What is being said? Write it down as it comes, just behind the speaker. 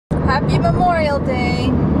Happy Memorial Day.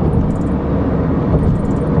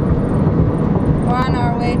 We're on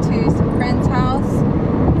our way to some friend's house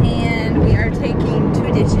and we are taking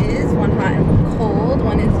 2 dishes, one hot and cold,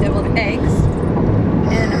 one is deviled eggs.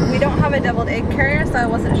 And we don't have a deviled egg carrier, so I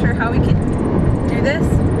wasn't sure how we could do this,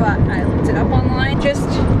 but I looked it up online. Just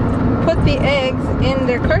put the eggs in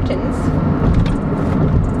their cartons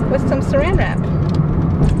with some saran wrap.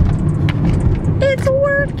 It's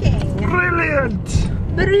working! Brilliant!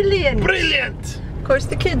 Brilliant! Brilliant! Of course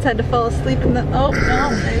the kids had to fall asleep in the... Oh, no,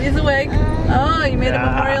 he's awake. Oh, you made a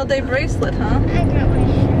Memorial Day bracelet, huh? I got my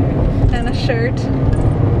shirt. And a shirt.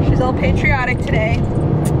 She's all patriotic today.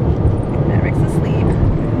 Maveric's asleep.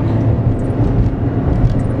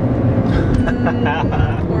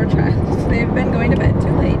 Poor child. They've been going to bed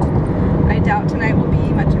too late. I doubt tonight will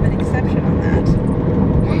be much of an exception on that.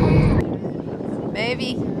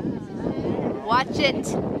 Baby, watch it,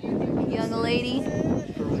 young lady.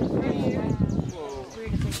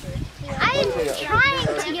 I'm trying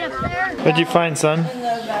to get up there. What'd you find, son?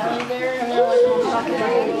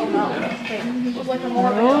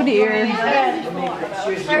 Oh dear.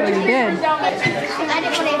 Very good. I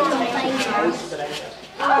didn't want to play.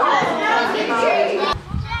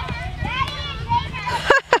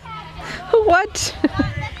 What?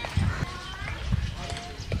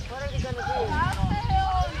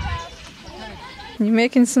 You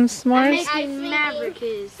making some s'mores? Making Maverick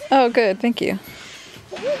is. Oh good, thank you.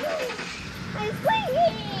 I'm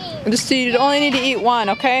swinging. Just so you only need to eat one,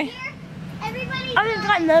 okay? Everybody. I just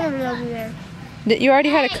got none of them over there. You already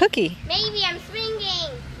had a cookie. Maybe I'm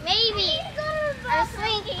swinging. Maybe. I'm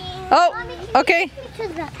swinging. Oh, okay.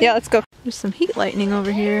 Yeah, let's go. There's some heat lightning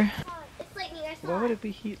over here. It's lightning. I saw Why it. would it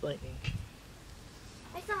be heat lightning?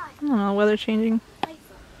 I saw it. I don't know, weather changing. I saw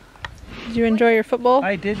it. Did you enjoy your football?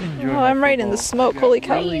 I did enjoy Oh, my I'm right in the football. smoke. Holy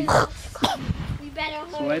cow. Really We better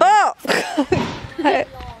hurry. sweaty. Oh!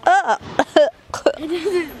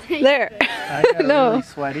 There. I got No. really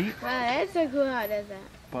sweaty, Wow, that's so cool how it does that.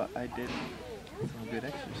 but I did some good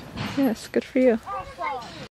exercise. Yes, good for you.